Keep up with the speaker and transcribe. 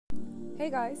Hey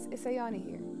guys, it's Ayana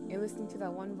here. You're listening to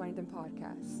that one random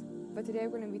podcast. But today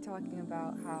we're going to be talking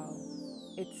about how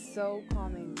it's so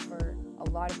common for a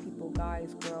lot of people,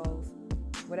 guys, girls,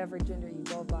 whatever gender you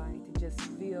go by, to just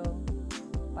feel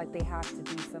like they have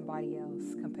to be somebody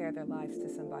else, compare their lives to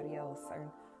somebody else,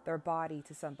 or their body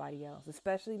to somebody else,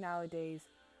 especially nowadays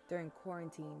during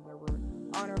quarantine where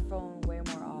we're on our phone way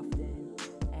more often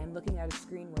and looking at a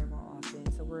screen way more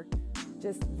often. So we're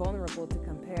just vulnerable to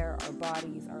compare our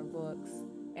bodies, our looks,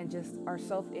 and just our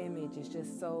self-image is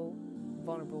just so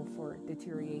vulnerable for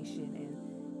deterioration.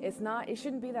 And it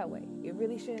shouldn't be that way. It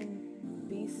really shouldn't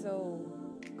be so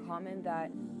common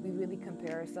that we really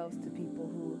compare ourselves to people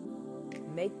who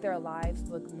make their lives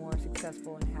look more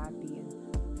successful and happy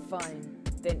and fun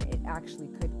than it actually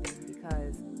could be,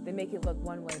 because they make it look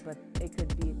one way, but it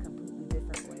could be a completely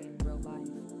different way in real life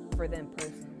for them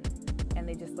personally. And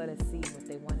they just let us see what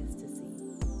they want us to see.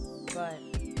 But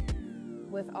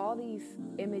with all these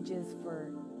images for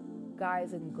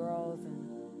guys and girls and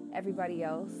everybody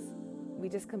else, we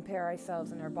just compare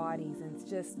ourselves and our bodies, and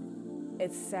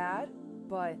it's sad,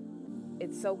 but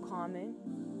it's so common.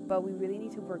 But we really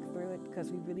need to work through it, because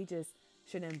we really just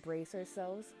should embrace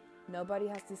ourselves. Nobody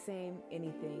has the same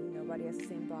anything. Nobody has the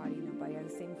same body. Nobody has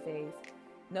the same face.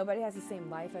 Nobody has the same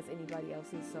life as anybody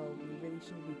else's. So we really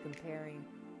shouldn't be comparing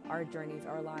our journeys,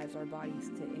 our lives, our bodies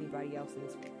to anybody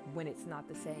else's when it's not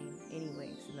the same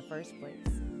anyways in the first place.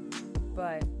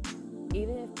 But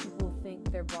even if people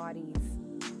think their bodies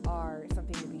are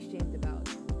something to be shamed about,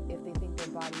 if they think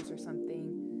their bodies are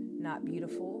something not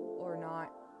beautiful or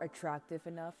not attractive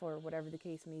enough or whatever the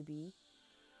case may be,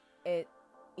 it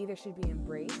either should be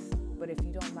embraced, but if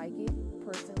you don't like it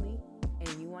personally and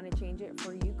you want to change it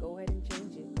for you, go ahead and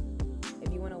change it.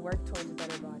 If you want to work towards a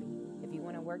better body, if you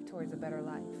want to work towards a better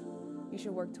life, you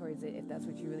should work towards it if that's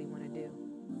what you really want to do.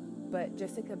 But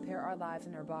just to compare our lives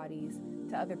and our bodies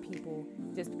to other people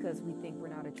just because we think we're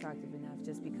not attractive enough,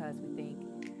 just because we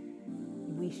think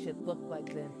we should look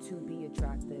like them to be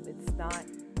attractive,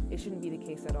 it shouldn't be the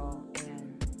case at all.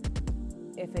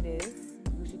 And if it is,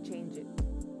 we should change it.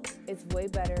 It's way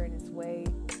better, and it's way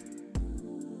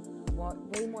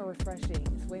more refreshing.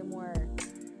 It's way more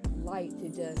light to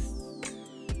just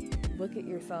look at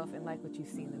yourself and like what you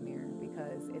see in the mirror,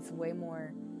 because it's way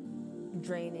more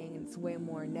draining and it's way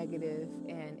more negative,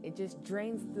 and it just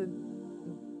drains the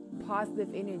positive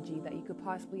energy that you could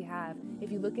possibly have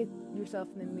if you look at yourself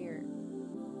in the mirror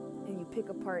and you pick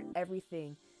apart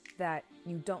everything that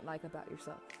you don't like about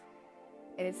yourself.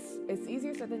 And it's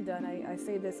easier said than done. I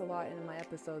say this a lot in my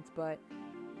episodes, but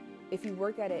if you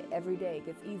work at it every day, it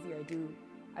gets easier.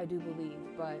 I do believe.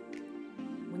 But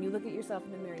when you look at yourself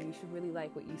in the mirror, you should really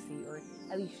like what you see, or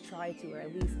at least try to, or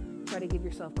at least try to give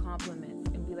yourself compliments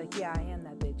and be like, yeah, I am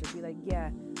that bitch, or be like, yeah,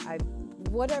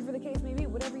 whatever the case may be,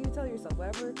 whatever you tell yourself,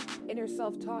 whatever inner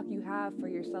self-talk you have for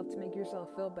yourself to make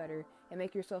yourself feel better and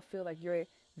make yourself feel like you're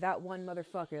that one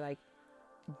motherfucker, like,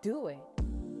 do it.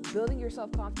 Building your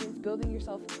self-confidence, building your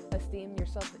self-esteem, your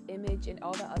self-image, and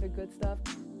all that other good stuff,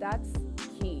 that's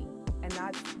key. And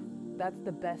that's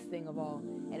the best thing of all.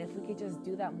 And if we could just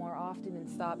do that more often and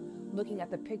stop looking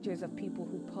at the pictures of people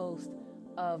who post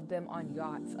of them on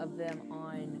yachts, of them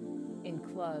in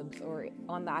clubs or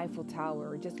on the Eiffel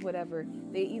Tower or just whatever,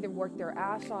 they either work their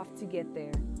ass off to get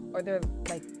there, or they're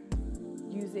like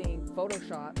using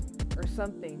Photoshop or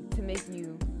something to make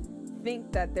you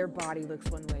think that their body looks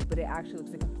one way, but it actually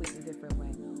looks a completely different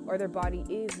way. Or their body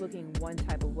is looking one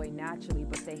type of way naturally,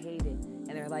 but they hate it, and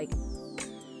they're like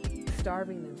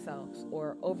starving themselves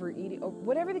or overeating or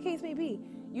whatever the case may be.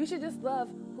 You should just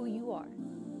love who you are.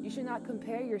 You should not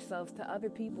compare yourselves to other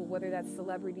people, whether that's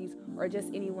celebrities or just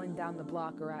anyone down the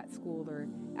block or at school or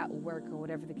at work or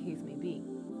whatever the case may be.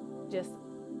 Just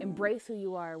embrace who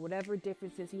you are, whatever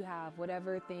differences you have,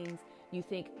 whatever things you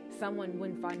think someone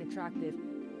wouldn't find attractive.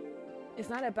 It's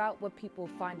not about what people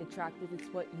find attractive,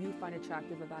 it's what you find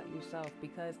attractive about yourself.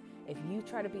 Because if you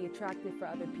try to be attractive for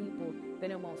other people,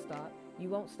 then it won't stop. You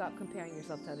won't stop comparing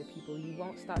yourself to other people. You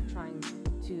won't stop trying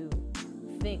to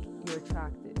think you're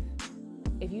attractive.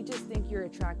 If you just think you're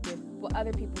attractive, what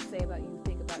other people say about you,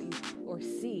 think about you, or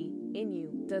see in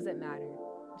you doesn't matter.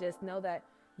 Just know that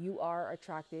you are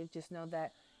attractive. Just know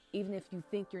that even if you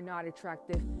think you're not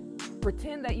attractive,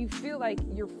 pretend that you feel like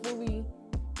you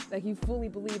fully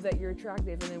believe that you're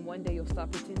attractive, and then one day you'll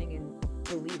stop pretending and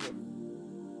believe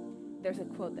it. There's a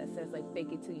quote that says, like,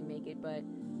 fake it till you make it, but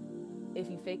if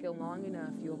you fake it long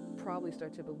enough, you'll probably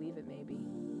start to believe it maybe.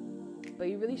 But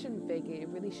you really shouldn't fake it. It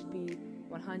really should be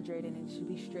 100, and it should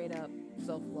be straight up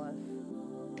self-love.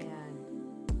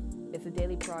 And it's a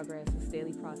daily progress, it's a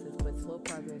daily process, but slow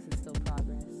progress is still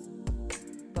progress.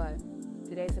 But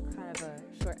today's a kind of a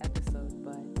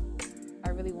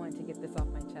really wanted to get this off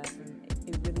my chest, and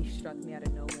it really struck me out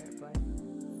of nowhere. But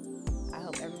I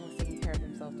hope everyone's taking care of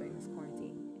themselves during this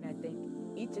quarantine. And I thank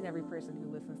each and every person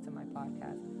who listens to my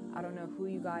podcast. I don't know who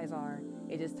you guys are.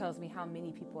 It just tells me how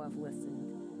many people have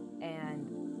listened. And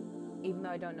even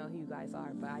though I don't know who you guys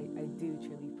are, but I do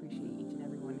truly appreciate each and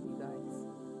every one of you guys.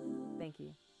 Thank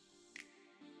you.